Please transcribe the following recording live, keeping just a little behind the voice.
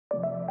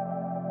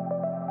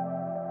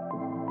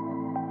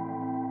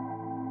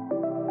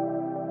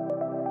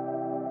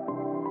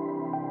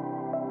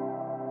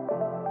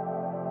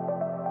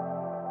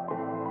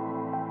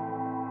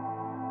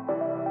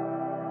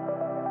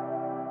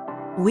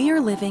We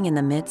are living in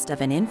the midst of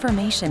an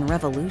information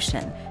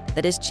revolution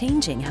that is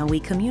changing how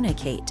we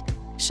communicate,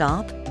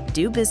 shop,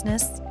 do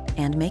business,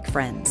 and make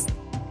friends.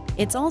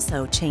 It's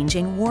also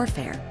changing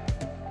warfare.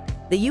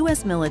 The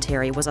U.S.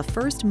 military was a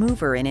first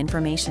mover in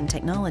information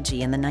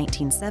technology in the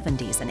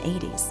 1970s and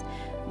 80s,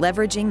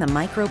 leveraging the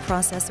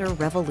microprocessor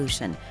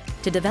revolution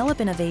to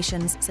develop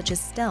innovations such as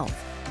stealth,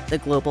 the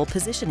global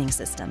positioning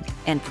system,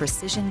 and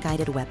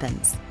precision-guided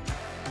weapons.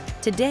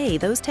 Today,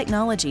 those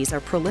technologies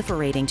are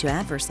proliferating to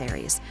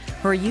adversaries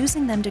who are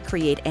using them to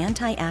create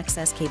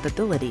anti-access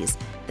capabilities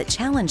that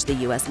challenge the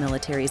U.S.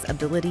 military's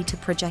ability to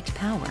project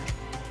power.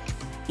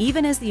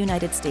 Even as the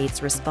United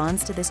States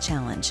responds to this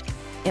challenge,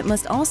 it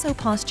must also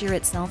posture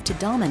itself to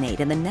dominate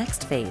in the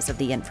next phase of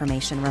the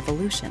information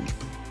revolution.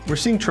 We're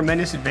seeing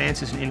tremendous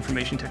advances in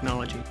information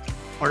technology.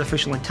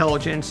 Artificial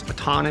intelligence,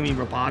 autonomy,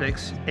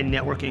 robotics, and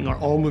networking are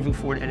all moving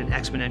forward at an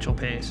exponential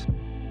pace.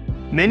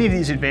 Many of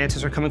these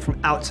advances are coming from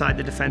outside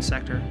the defense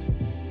sector.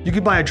 You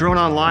could buy a drone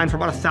online for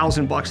about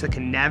 $1,000 that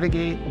can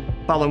navigate,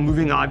 follow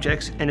moving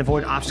objects, and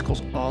avoid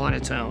obstacles all on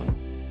its own.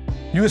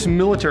 U.S.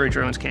 military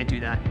drones can't do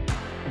that.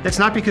 That's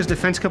not because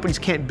defense companies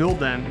can't build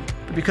them,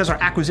 but because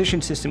our acquisition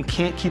system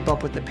can't keep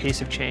up with the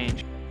pace of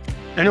change.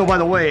 And oh, by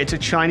the way, it's a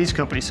Chinese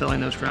company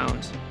selling those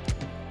drones.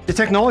 The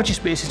technology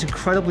space is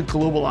incredibly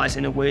globalized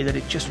in a way that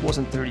it just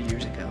wasn't 30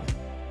 years ago.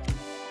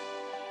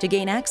 To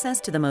gain access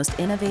to the most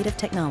innovative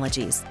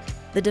technologies,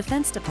 the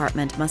Defense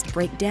Department must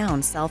break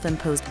down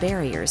self-imposed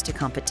barriers to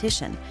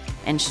competition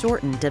and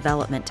shorten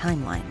development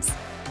timelines.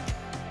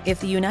 If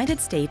the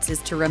United States is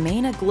to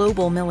remain a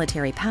global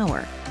military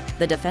power,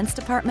 the Defense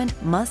Department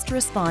must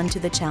respond to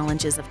the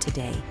challenges of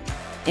today,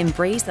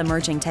 embrace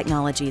emerging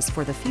technologies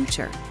for the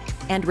future,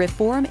 and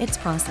reform its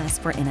process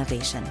for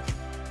innovation.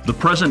 The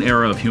present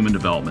era of human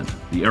development,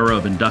 the era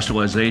of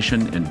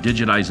industrialization and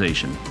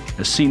digitization,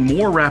 has seen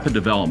more rapid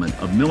development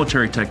of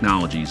military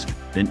technologies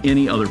than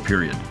any other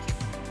period.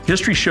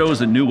 History shows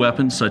that new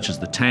weapons such as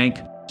the tank,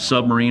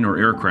 submarine, or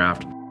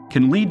aircraft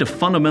can lead to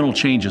fundamental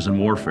changes in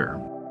warfare.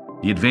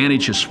 The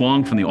advantage has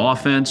swung from the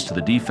offense to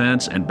the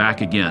defense and back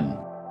again.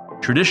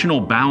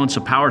 Traditional balance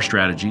of power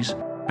strategies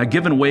have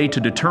given way to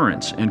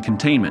deterrence and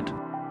containment,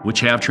 which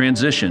have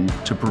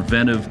transitioned to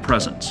preventive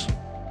presence.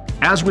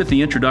 As with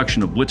the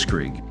introduction of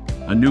Blitzkrieg,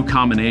 a new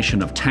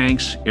combination of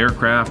tanks,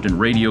 aircraft, and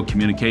radio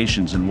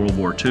communications in World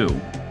War II,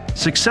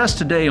 success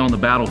today on the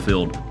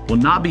battlefield will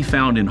not be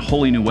found in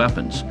wholly new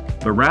weapons,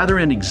 but rather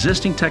in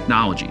existing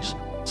technologies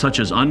such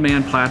as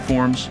unmanned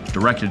platforms,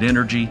 directed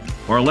energy,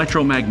 or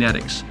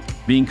electromagnetics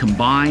being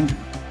combined,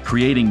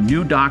 creating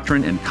new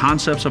doctrine and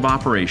concepts of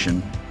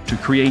operation to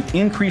create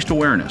increased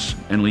awareness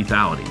and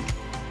lethality.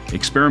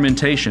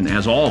 Experimentation,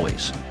 as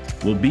always,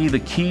 will be the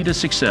key to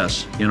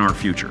success in our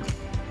future.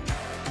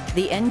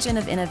 The engine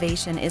of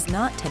innovation is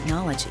not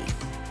technology,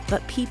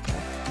 but people.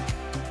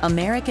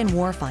 American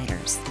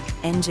warfighters,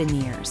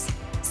 engineers,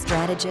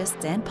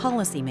 strategists, and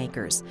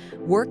policymakers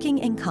working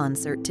in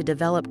concert to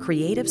develop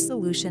creative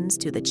solutions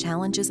to the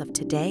challenges of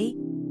today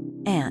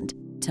and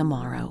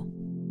tomorrow.